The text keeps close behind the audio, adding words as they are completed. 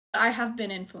I have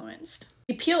been influenced.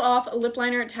 You peel off a lip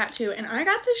liner tattoo, and I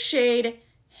got the shade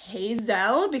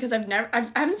Hazel because I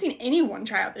haven't seen anyone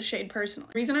try out this shade personally.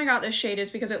 The reason I got this shade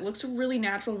is because it looks really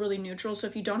natural, really neutral. So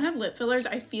if you don't have lip fillers,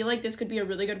 I feel like this could be a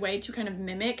really good way to kind of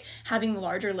mimic having the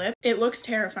larger lip. It looks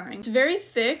terrifying. It's very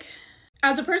thick.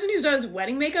 As a person who does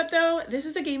wedding makeup though, this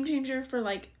is a game changer for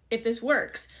like, if this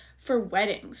works, for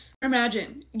weddings.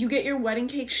 Imagine you get your wedding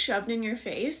cake shoved in your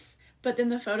face, but then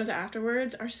the photos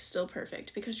afterwards are still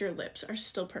perfect because your lips are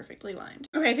still perfectly lined.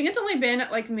 Okay, I think it's only been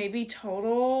like maybe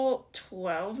total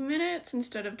 12 minutes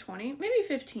instead of 20, maybe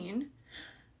 15.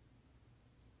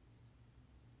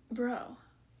 Bro,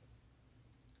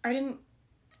 I didn't,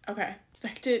 okay,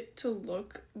 expect it to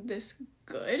look this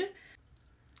good.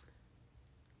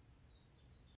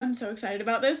 I'm so excited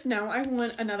about this. Now I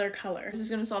want another color. This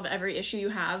is gonna solve every issue you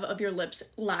have of your lips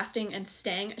lasting and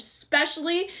staying,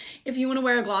 especially if you wanna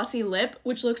wear a glossy lip,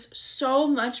 which looks so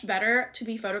much better to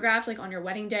be photographed like on your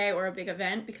wedding day or a big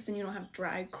event because then you don't have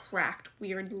dry, cracked,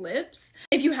 weird lips.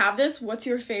 If you have this, what's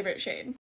your favorite shade?